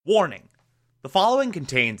Warning: the following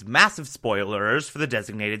contains massive spoilers for the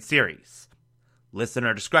designated series.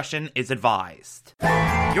 Listener discretion is advised.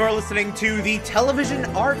 You're listening to the Television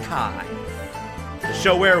Archive, the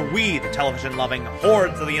show where we, the television-loving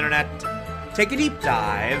hordes of the internet, take a deep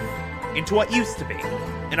dive into what used to be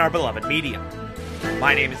in our beloved medium.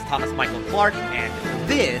 My name is Thomas Michael Clark, and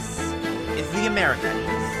this is The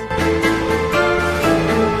Americans.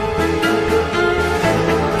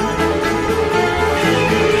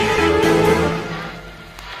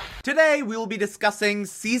 Today, we will be discussing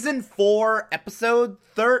Season 4, Episode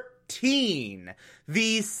 13,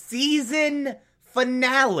 the season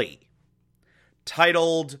finale,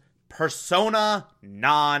 titled Persona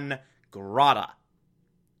Non Grata.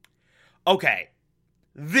 Okay,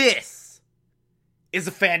 this is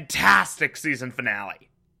a fantastic season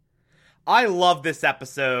finale. I love this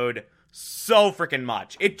episode so freaking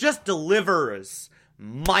much. It just delivers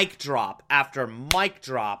mic drop after mic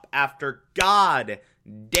drop after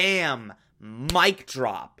goddamn mic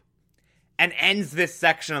drop, and ends this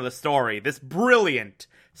section of the story, this brilliant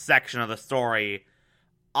section of the story,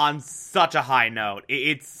 on such a high note.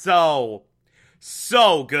 It's so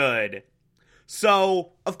good.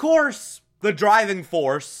 So, of course, the driving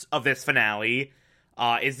force of this finale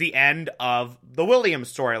is the end of the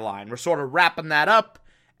Williams storyline. We're sort of wrapping that up,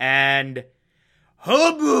 and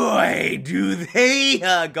oh boy, do they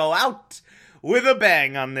go out with a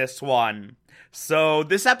bang on this one. So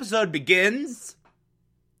this episode begins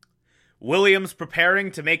Williams preparing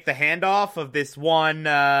to make the handoff of this one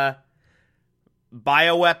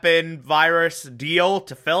bioweapon virus deal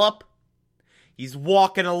to Philip. He's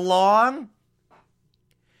walking along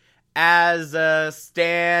as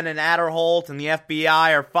Stan and Adderholt and the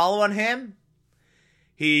FBI are following him.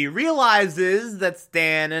 He realizes that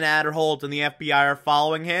Stan and Adderholt and the FBI are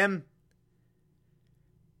following him.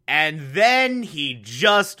 And then he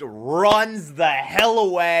just runs the hell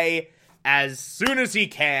away as soon as he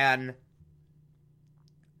can.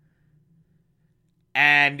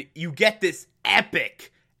 And you get this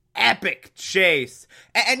epic chase.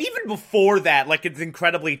 And even before that, like, it's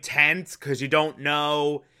incredibly tense because you don't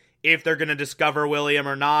know if they're going to discover William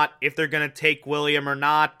or not, if they're going to take William or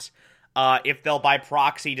not, if they'll by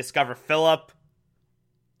proxy discover Philip.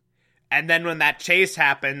 And then when that chase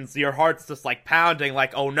happens, your heart's just like pounding,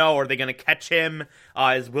 like, oh no, are they going to catch him?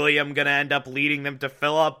 Is William going to end up leading them to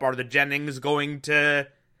Philip? Are the Jennings going to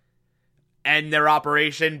end their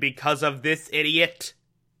operation because of this idiot?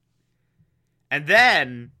 And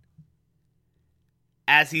then,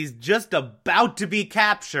 as he's just about to be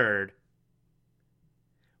captured,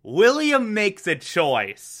 William makes a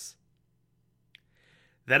choice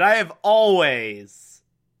that I have always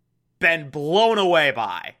been blown away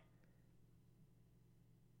by.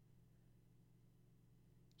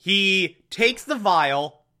 He takes the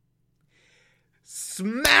vial,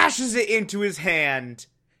 smashes it into his hand,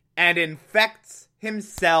 and infects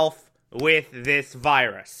himself with this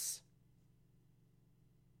virus.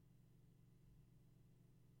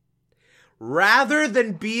 Rather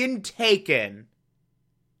than being taken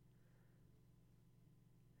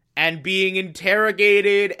and being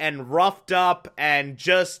interrogated and roughed up and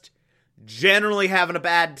just generally having a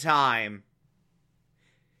bad time,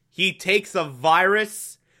 he takes a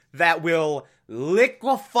virus that will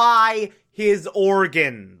liquefy his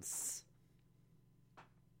organs.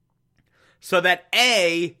 So that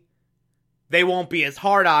A, they won't be as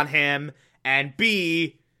hard on him, and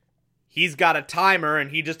B, he's got a timer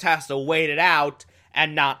and he just has to wait it out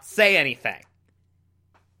and not say anything.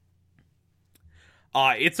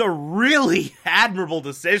 It's a really admirable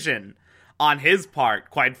decision on his part,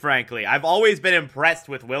 quite frankly. I've always been impressed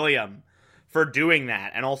with William for doing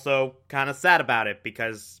that, and also kind of sad about it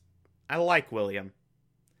because I like William.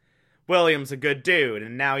 William's a good dude,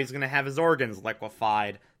 and now he's gonna have his organs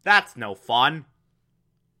liquefied. That's no fun.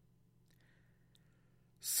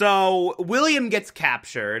 So, William gets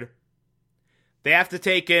captured. They have to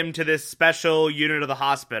take him to this special unit of the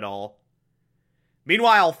hospital.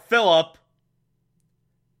 Meanwhile, Philip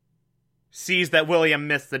sees that William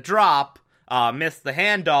missed the drop, missed the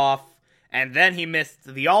handoff, and then he missed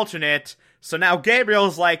the alternate. So now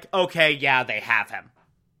Gabriel's like, okay, yeah, they have him.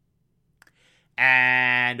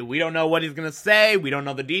 And we don't know what he's gonna say. We don't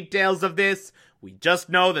know the details of this. We just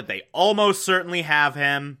know that they almost certainly have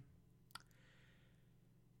him.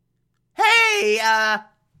 Hey,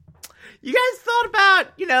 you guys thought about,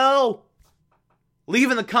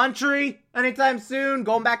 leaving the country anytime soon?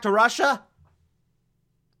 Going back to Russia?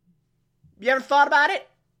 You ever thought about it?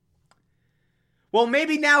 Well,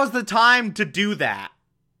 maybe now is the time to do that.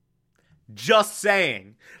 Just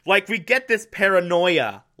saying. Like, we get this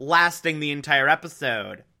paranoia lasting the entire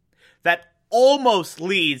episode. that almost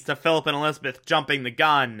leads to Philip and Elizabeth jumping the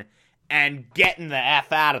gun and getting the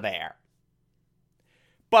F out of there.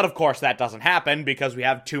 But of course that doesn't happen because we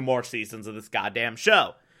have 2 more seasons of this goddamn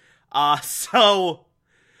show. So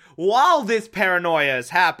while this paranoia is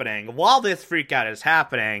happening, while this freakout is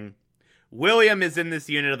happening, William is in this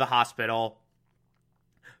unit of the hospital,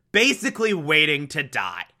 basically waiting to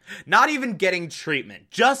die. Not even getting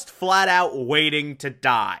treatment, just flat out waiting to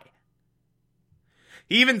die.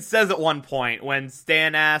 He even says at one point when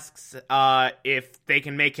Stan asks if they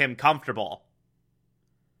can make him comfortable.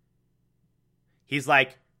 He's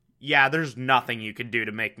like, yeah, there's nothing you can do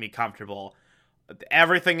to make me comfortable.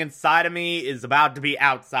 Everything inside of me is about to be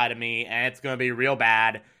outside of me, and it's going to be real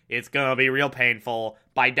bad. It's going to be real painful.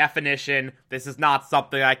 By definition, this is not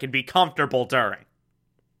something I can be comfortable during.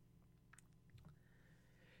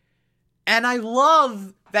 And I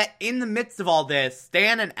love that in the midst of all this,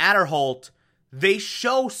 Stan and Adderholt, they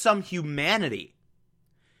show some humanity.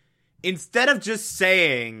 Instead of just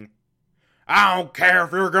saying, I don't care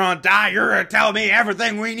if you're gonna die, you're gonna tell me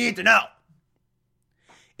everything we need to know.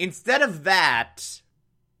 Instead of that,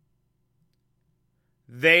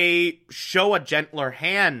 they show a gentler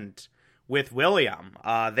hand with William.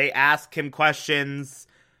 They ask him questions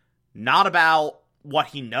not about what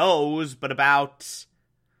he knows, but about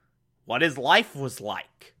what his life was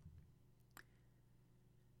like.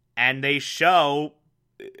 And they show,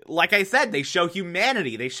 like I said, they show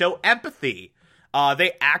humanity. They show empathy.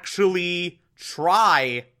 They actually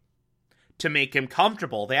try to make him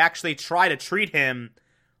comfortable. They actually try to treat him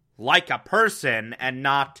like a person and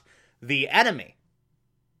not the enemy.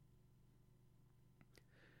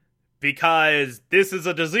 Because this is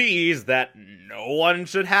a disease that no one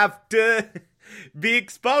should have to be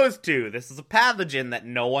exposed to. This is a pathogen that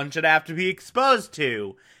no one should have to be exposed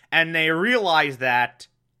to. And they realize that,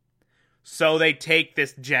 so they take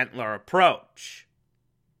this gentler approach.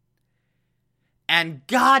 And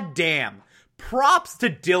goddamn, props to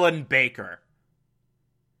Dylan Baker,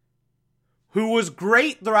 who was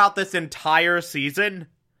great throughout this entire season,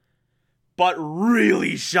 but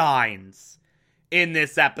really shines in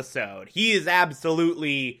this episode. He is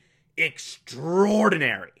absolutely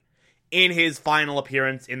extraordinary in his final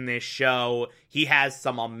appearance in this show. He has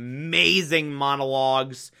some amazing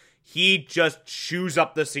monologues. He just chews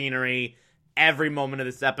up the scenery every moment of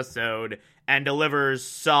this episode and delivers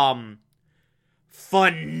some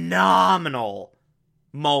phenomenal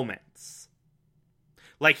moments.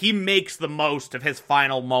 Like, he makes the most of his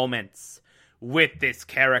final moments with this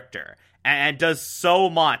character and does so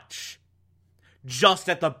much just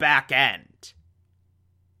at the back end.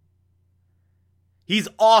 He's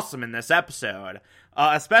awesome in this episode,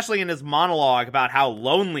 especially in his monologue about how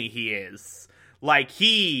lonely he is. Like,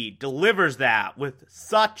 he delivers that with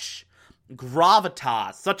such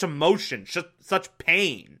gravitas, such emotion, such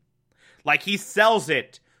pain. Like, he sells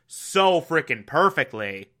it so freaking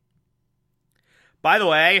perfectly. By the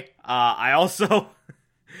way, I also...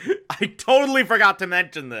 I totally forgot to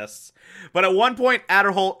mention this, but at one point,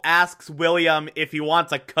 Adderholt asks William if he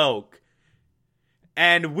wants a Coke.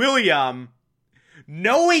 And William,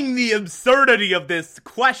 knowing the absurdity of this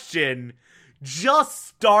question, just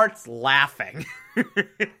starts laughing.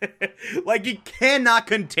 Like, he cannot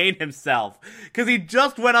contain himself, because he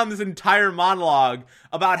just went on this entire monologue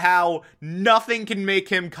about how nothing can make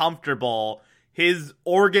him comfortable. His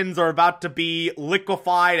organs are about to be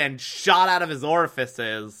liquefied and shot out of his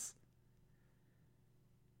orifices.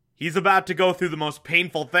 He's about to go through the most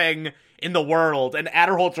painful thing in the world, and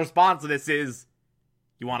Adderholt's response to this is,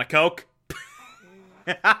 "You want a Coke?"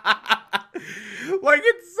 Like,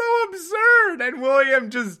 it's so absurd, and William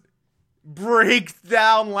just breaks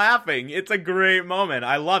down laughing. It's a great moment.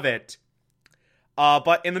 I love it.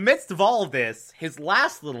 But in the midst of all of this, his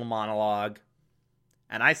last little monologue,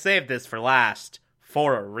 and I saved this for last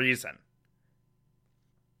for a reason.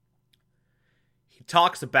 He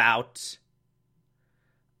talks about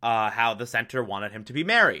how the center wanted him to be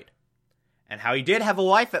married, and how he did have a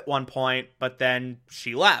wife at one point, but then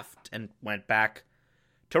she left and went back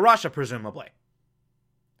to Russia, presumably.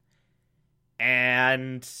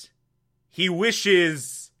 And he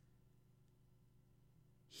wishes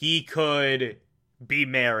he could be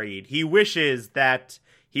married. He wishes that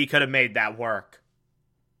he could have made that work.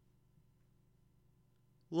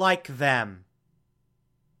 Like them.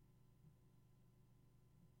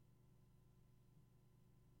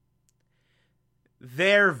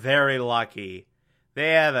 They're very lucky.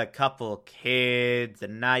 They have a couple kids, a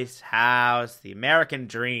nice house, the American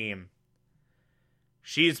dream.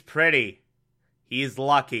 She's pretty. He's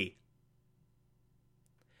lucky.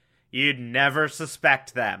 You'd never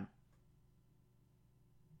suspect them.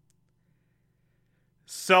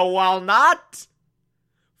 So while not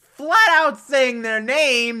flat out saying their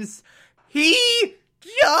names, he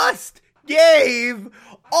just gave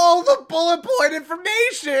all the bullet point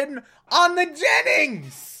information on the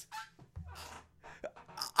Jennings.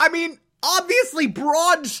 I mean, obviously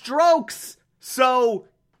broad strokes, so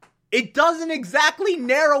it doesn't exactly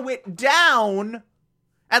narrow it down,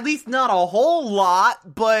 at least not a whole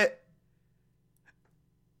lot, but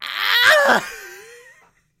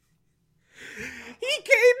he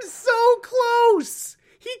came so close.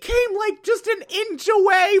 He came like just an inch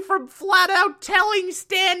away from flat out telling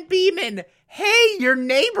Stan Beeman, hey, your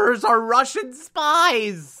neighbors are Russian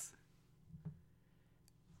spies.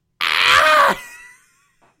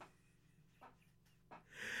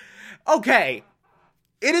 Okay,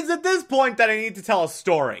 it is at this point that I need to tell a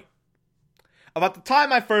story about the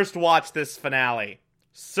time I first watched this finale.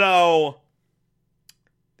 So,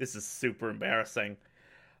 this is super embarrassing.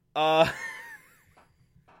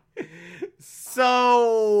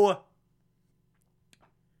 So,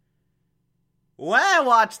 when I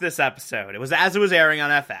watched this episode, it was as it was airing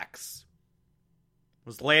on FX. It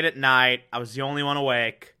was late at night. I was the only one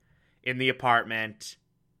awake in the apartment.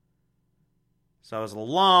 So I was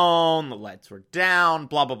alone, the lights were down,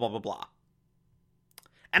 blah, blah, blah, blah, blah.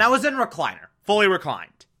 And I was in recliner, fully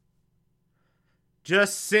reclined.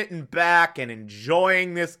 Just sitting back and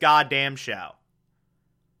enjoying this goddamn show.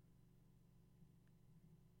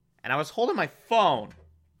 And I was holding my phone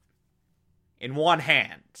in one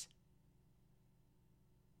hand.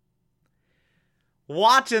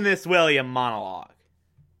 Watching this William monologue.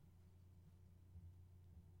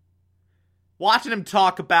 Watching him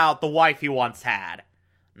talk about the wife he once had.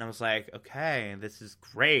 And I was like, okay, this is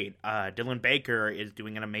great. Dylan Baker is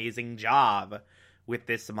doing an amazing job with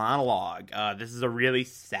this monologue. This is a really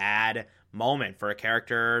sad moment for a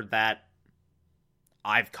character that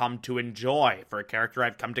I've come to enjoy, for a character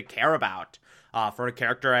I've come to care about, for a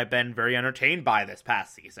character I've been very entertained by this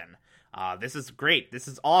past season. This is great. This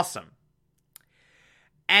is awesome.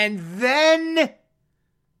 And then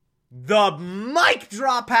the mic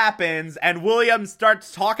drop happens, and William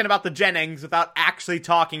starts talking about the Jennings without actually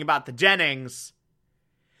talking about the Jennings.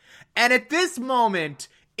 And at this moment,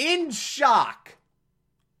 in shock,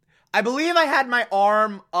 I believe I had my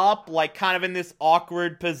arm up, like, kind of in this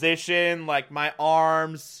awkward position, like, my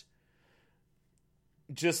arms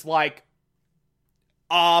just, like,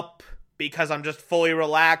 up, because I'm just fully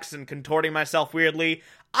relaxed and contorting myself weirdly.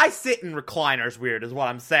 I sit in recliners weird, is what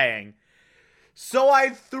I'm saying. So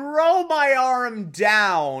I throw my arm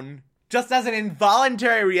down, just as an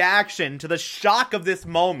involuntary reaction to the shock of this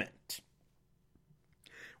moment,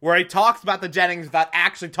 where he talks about the Jennings without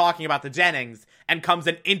actually talking about the Jennings, and comes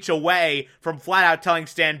an inch away from flat out telling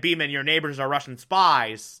Stan Beeman, your neighbors are Russian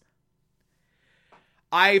spies.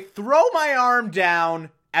 I throw my arm down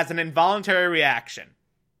as an involuntary reaction,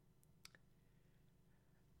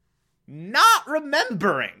 not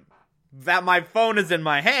remembering that my phone is in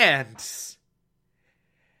my hand.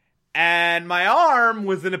 And my arm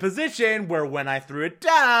was in a position where when I threw it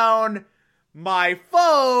down, my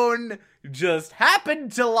phone just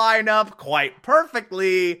happened to line up quite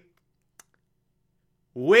perfectly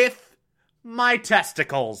with my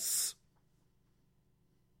testicles.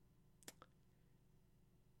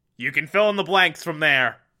 You can fill in the blanks from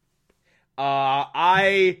there.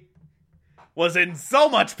 I was in so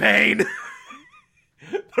much pain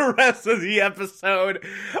the rest of the episode.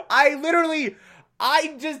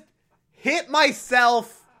 I just hit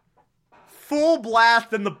myself full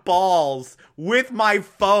blast in the balls with my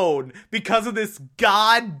phone because of this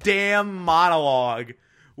goddamn monologue.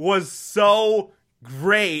 Was so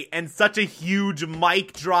great and such a huge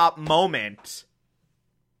mic drop moment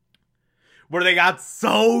where they got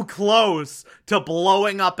so close to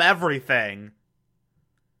blowing up everything.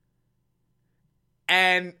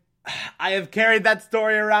 And I have carried that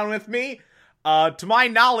story around with me. To my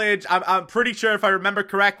knowledge, I'm pretty sure if I remember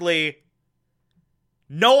correctly,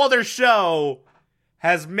 no other show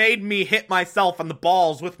has made me hit myself on the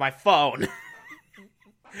balls with my phone.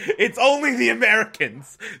 It's only The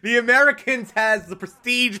Americans. The Americans has the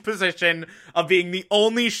prestige position of being the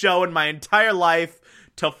only show in my entire life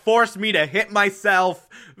to force me to hit myself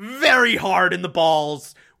very hard in the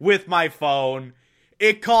balls with my phone.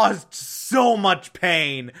 It caused so much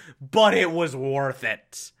pain, but it was worth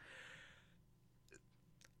it.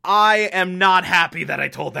 I am not happy that I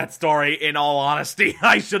told that story, in all honesty.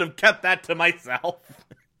 I should have kept that to myself.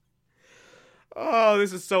 Oh,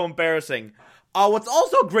 this is so embarrassing. What's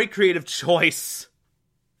also a great creative choice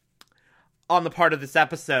on the part of this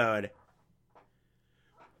episode,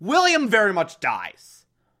 William very much dies.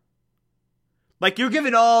 Like, you're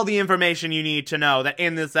given all the information you need to know that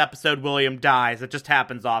in this episode William dies. It just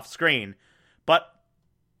happens off screen. But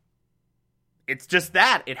it's just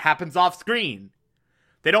that. It happens off screen.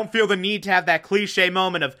 They don't feel the need to have that cliche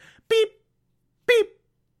moment of beep, beep,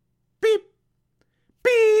 beep,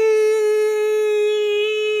 beep.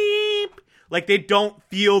 Like, they don't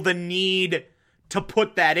feel the need to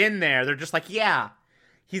put that in there. They're just like, yeah,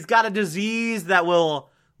 he's got a disease that will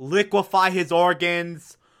liquefy his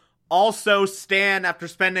organs. Also, Stan, after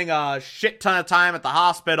spending a shit ton of time at the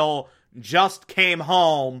hospital, just came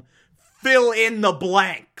home. Fill in the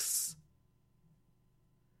blanks.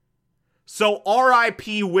 So,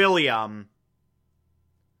 R.I.P. William,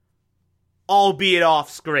 albeit off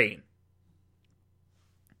screen.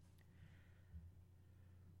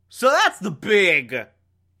 So that's the big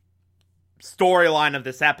storyline of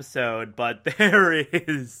this episode, but there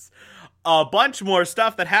is a bunch more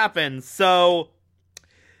stuff that happens. So,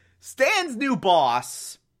 Stan's new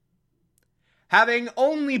boss, having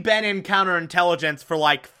only been in counterintelligence for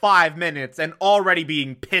like 5 minutes and already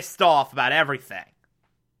being pissed off about everything,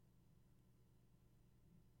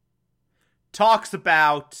 talks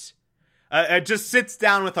about, just sits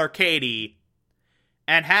down with Arkady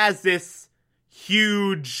and has this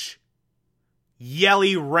huge,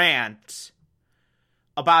 yelly rant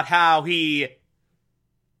about how he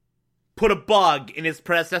put a bug in his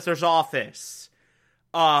predecessor's office,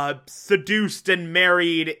 seduced and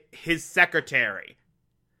married his secretary,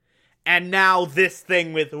 and now this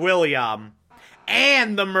thing with William,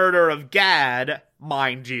 and the murder of Gad,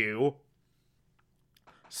 mind you.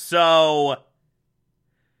 So,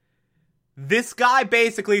 this guy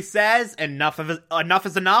basically says, enough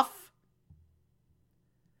is enough.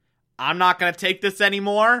 I'm not gonna take this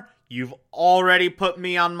anymore. You've already put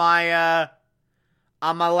me on my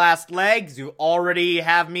last legs. You already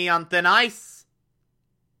have me on thin ice.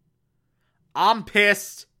 I'm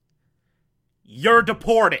pissed. You're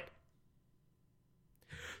deported.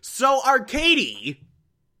 So Arkady,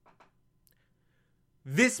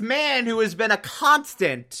 this man who has been a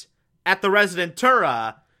constant at the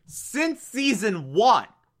Residentura since season 1,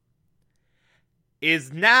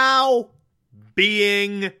 is now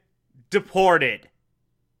being deported.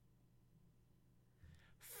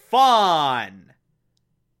 Fun.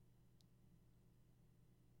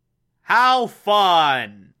 How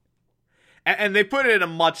fun. And they put it in a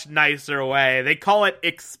much nicer way. They call it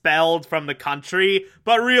expelled from the country,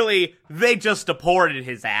 but really, they just deported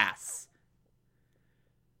his ass.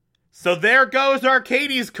 So there goes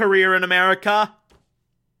Arkady's career in America.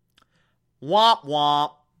 Womp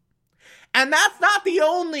womp. And that's not the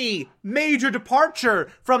only major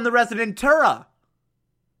departure from the Residentura.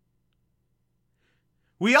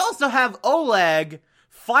 We also have Oleg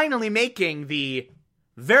finally making the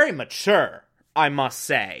very mature, I must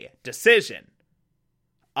say, decision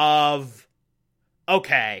of,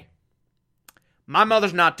 okay, my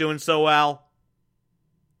mother's not doing so well.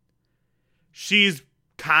 She's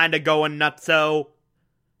kind of going nutso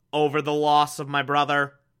over the loss of my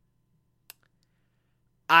brother.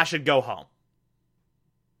 I should go home.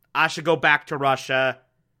 I should go back to Russia.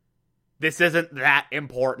 This isn't that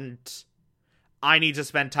important. I need to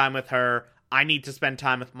spend time with her. I need to spend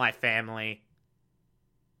time with my family.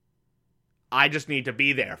 I just need to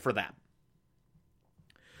be there for them.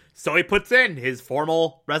 So he puts in his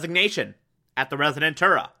formal resignation at the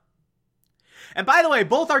Residentura. And by the way,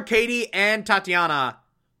 both Arkady and Tatiana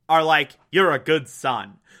are like, you're a good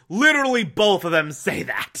son. Literally both of them say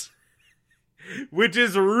that. Which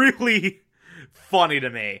is really funny to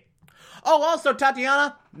me. Oh, also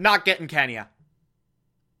Tatiana, not getting Kenya.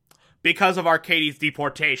 Because of Arkady's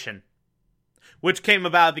deportation. Which came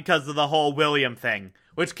about because of the whole William thing.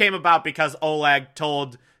 Which came about because Oleg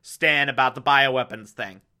told Stan about the bioweapons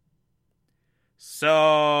thing.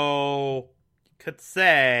 So, you could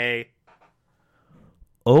say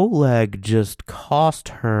Oleg just cost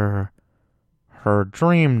her her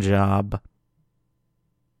dream job.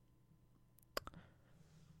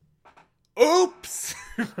 Oops!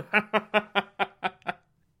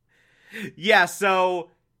 Yeah, so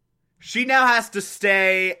she now has to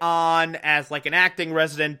stay on as like an acting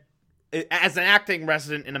resident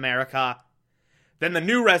in America. Then the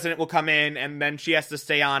new resident will come in, and then she has to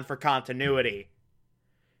stay on for continuity.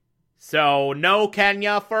 So, no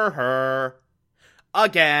Kenya for her.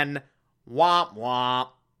 Again, womp womp.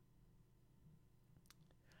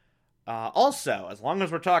 Also, as long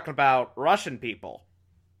as we're talking about Russian people,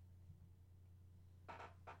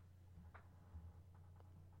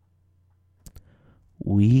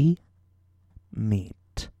 we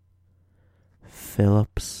meet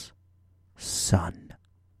Philip's son.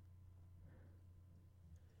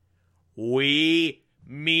 We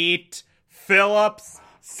meet Philip's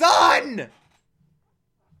son!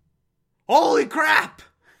 Holy crap!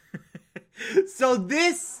 So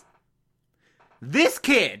this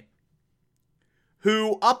kid,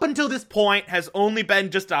 who up until this point has only been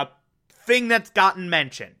just a thing that's gotten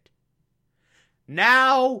mentioned,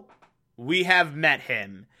 now we have met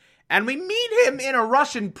him. And we meet him in a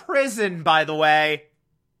Russian prison, by the way,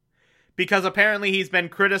 because apparently he's been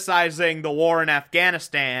criticizing the war in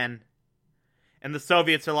Afghanistan. And the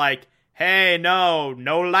Soviets are like, hey, no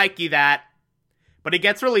likey that. But he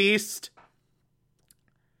gets released.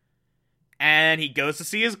 And he goes to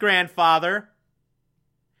see his grandfather.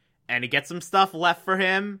 And he gets some stuff left for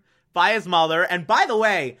him by his mother. And by the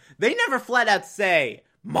way, they never flat out say,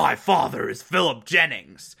 my father is Philip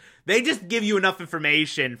Jennings. They just give you enough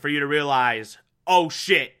information for you to realize, oh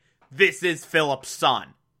shit, this is Philip's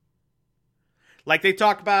son. Like they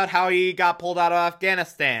talk about how he got pulled out of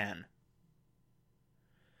Afghanistan.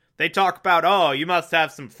 They talk about, oh, you must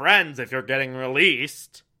have some friends if you're getting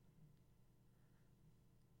released.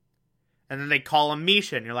 And then they call him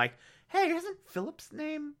Misha, and you're like, hey, isn't Philip's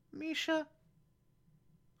name Misha?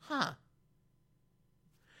 Huh.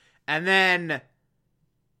 And then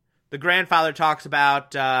the grandfather talks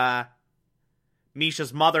about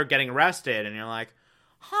Misha's mother getting arrested, and you're like,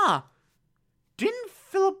 huh, didn't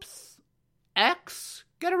Philip's ex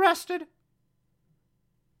get arrested?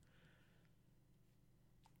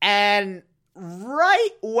 And right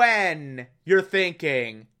when you're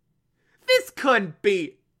thinking, this couldn't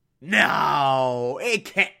be, no, it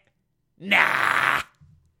can't,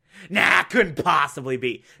 couldn't possibly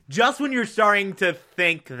be. Just when you're starting to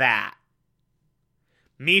think that,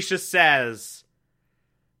 Misha says,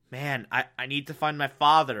 man, I need to find my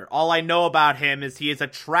father. All I know about him is he is a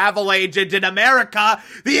travel agent in America.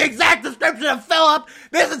 The exact description of Philip.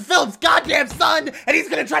 This is Philip's goddamn son, and he's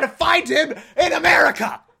gonna try to find him in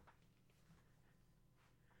America.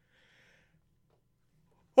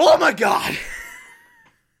 Oh my god.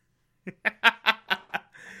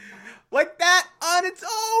 Like, that on its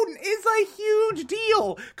own is a huge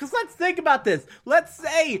deal. Because let's think about this. Let's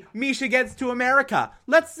say Misha gets to America.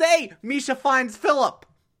 Let's say Misha finds Philip.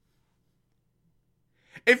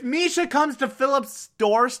 If Misha comes to Philip's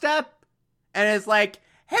doorstep and is like,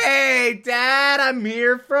 hey, Dad, I'm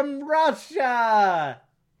here from Russia.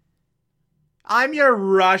 I'm your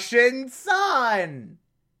Russian son.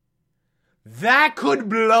 That could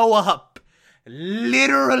blow up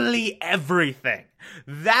literally everything.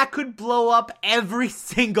 That could blow up every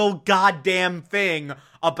single goddamn thing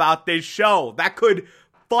about this show. That could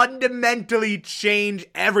fundamentally change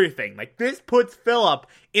everything. Like, this puts Philip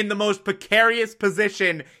in the most precarious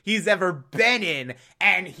position he's ever been in,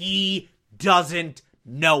 and he doesn't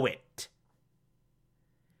know it.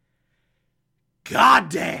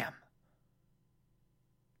 Goddamn.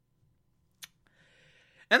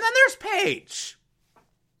 And then there's Paige.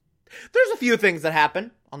 There's a few things that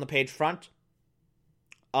happen on the Paige front.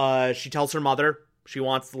 She tells her mother she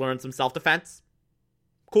wants to learn some self-defense.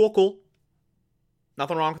 Cool.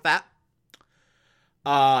 Nothing wrong with that.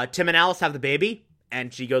 Tim and Alice have the baby,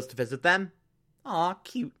 and she goes to visit them. Aw,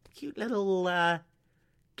 cute little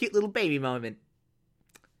baby moment.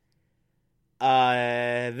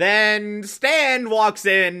 Then Stan walks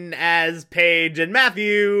in as Paige and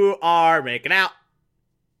Matthew are making out.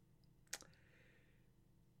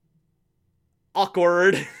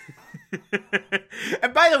 Awkward.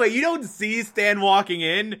 And by the way, you don't see Stan walking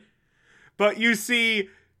in, but you see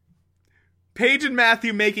Paige and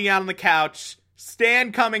Matthew making out on the couch,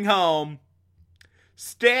 Stan coming home,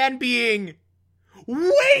 Stan being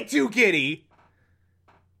way too giddy,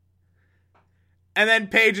 and then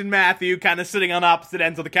Paige and Matthew kind of sitting on opposite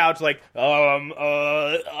ends of the couch like,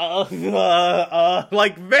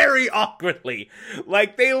 like very awkwardly.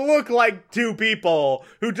 Like they look like two people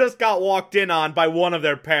who just got walked in on by one of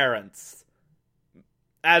their parents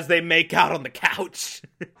as they make out on the couch.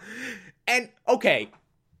 And, okay,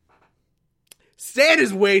 Stan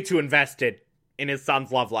is way too invested in his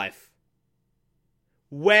son's love life.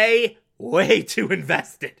 Way too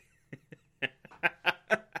invested.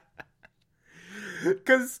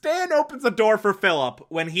 Because Stan opens the door for Philip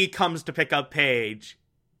when he comes to pick up Paige.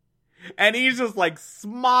 And he's just like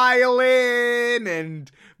smiling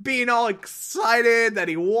and being all excited that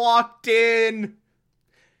he walked in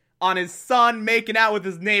on his son making out with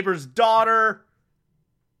his neighbor's daughter.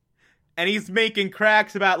 And he's making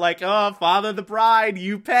cracks about like, oh, father the bride,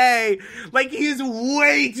 you pay. Like, he's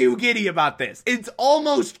way too giddy about this. It's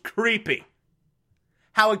almost creepy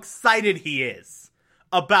how excited he is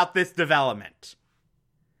about this development.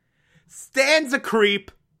 Stan's a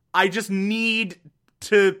creep. I just need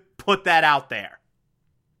to put that out there.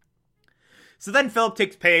 So then Philip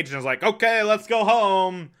takes Paige and is like, okay, let's go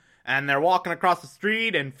home. And they're walking across the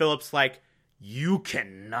street, and Philip's like, you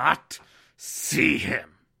cannot see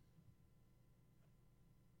him.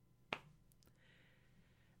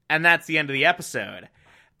 And that's the end of the episode.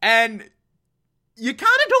 And you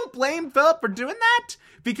kind of don't blame Philip for doing that,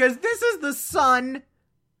 because this is the son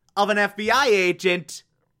of an FBI agent,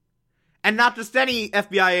 and not just any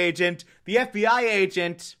FBI agent, the FBI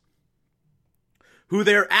agent who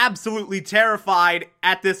they're absolutely terrified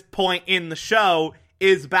at this point in the show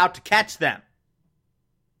is about to catch them.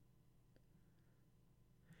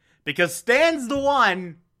 Because Stan's the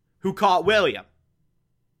one who caught William.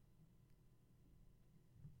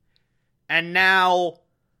 And now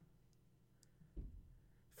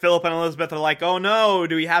Philip and Elizabeth are like, oh no,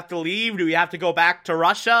 do we have to leave? Do we have to go back to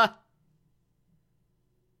Russia?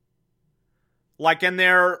 Like, and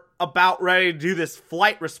they're about ready to do this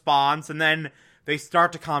flight response, and then they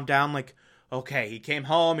start to calm down, like, okay, he came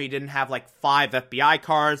home, he didn't have like 5 FBI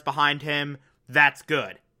cars behind him, that's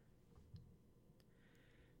good.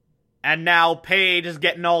 And now Paige is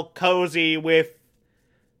getting all cozy with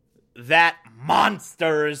that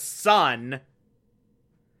monster's son.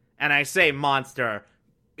 And I say monster,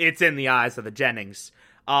 it's in the eyes of the Jennings.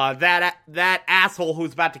 That asshole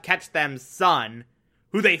who's about to catch them's son,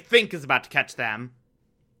 who they think is about to catch them.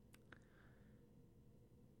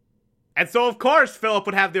 And so, of course, Philip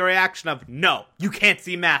would have the reaction of, no, you can't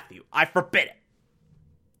see Matthew. I forbid it.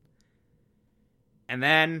 And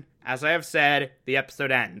then, as I have said, the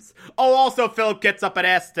episode ends. Oh, also, Philip gets up at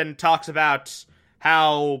Est and talks about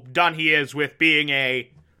how done he is with being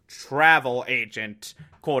a travel agent,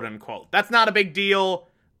 quote unquote. That's not a big deal.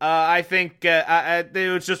 I think it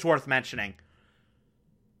was just worth mentioning.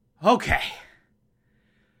 Okay.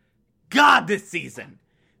 God, this season.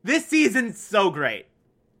 This season's so great.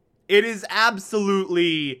 It is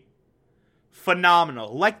absolutely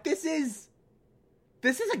phenomenal. Like, this is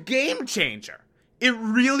a game changer. It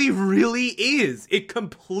really, really is. It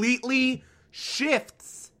completely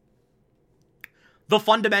shifts the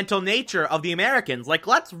fundamental nature of the Americans. Like,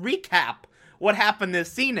 let's recap what happened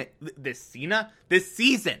this season.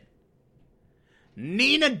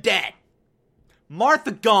 Nina dead.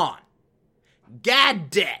 Martha gone. Gad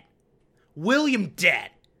dead. William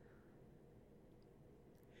dead.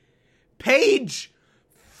 Paige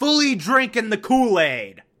fully drinking the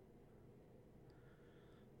Kool-Aid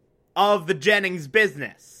of the Jennings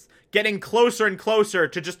business. Getting closer and closer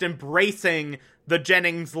to just embracing the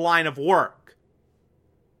Jennings line of work.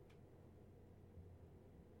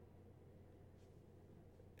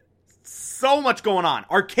 So much going on.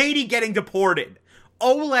 Arkady getting deported.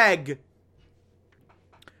 Oleg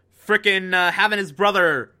frickin' having his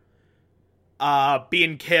brother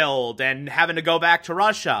being killed and having to go back to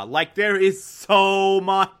Russia. Like, there is so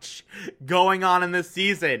much going on in this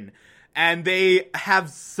season. And they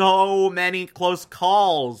have so many close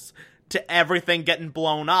calls to everything getting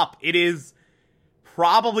blown up. It is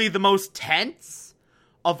probably the most tense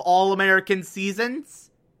of all American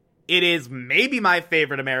seasons. It is maybe my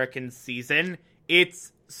favorite American season.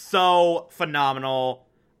 It's so phenomenal.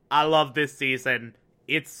 I love this season.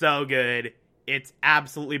 It's so good. It's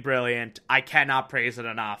absolutely brilliant. I cannot praise it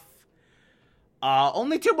enough.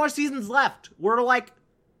 Only 2 more seasons left. We're like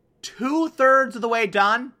 2/3 of the way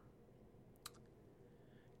done.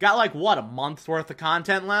 Got like, what, a month's worth of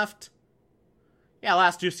content left? Yeah,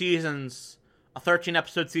 last 2 seasons, a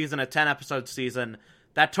 13-episode season, a 10-episode season.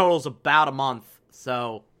 That totals about a month,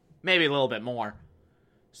 so maybe a little bit more.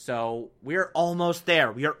 So we're almost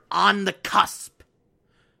there. We are on the cusp.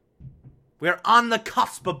 We're on the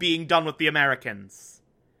cusp of being done with the Americans.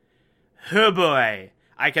 Oh boy.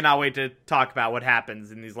 I cannot wait to talk about what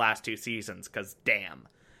happens in these last 2 seasons, because damn.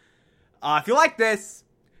 If you like this,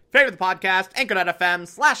 favorite the podcast,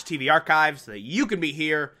 anchor.fm/TV archive, so that you can be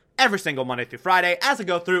here every single Monday through Friday as I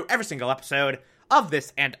go through every single episode of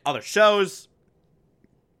this and other shows.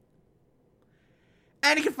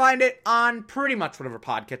 And you can find it on pretty much whatever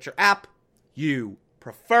podcatcher app you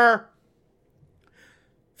prefer.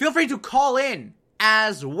 Feel free to call in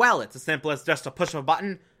as well. It's as simple as just a push of a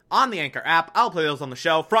button on the Anchor app. I'll play those on the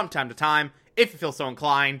show from time to time if you feel so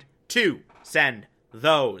inclined to send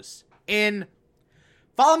those in.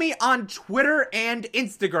 Follow me on Twitter and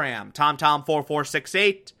Instagram,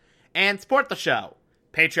 TomTom4468, and support the show.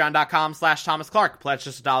 Patreon.com/Thomas Clark. Pledge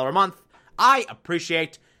just $1 a month. I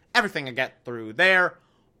appreciate everything I get through there.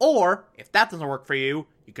 Or, if that doesn't work for you,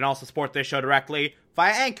 you can also support this show directly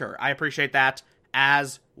via Anchor. I appreciate that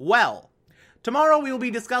as well. Tomorrow we will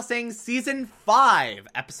be discussing Season 5,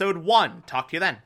 Episode 1. Talk to you then.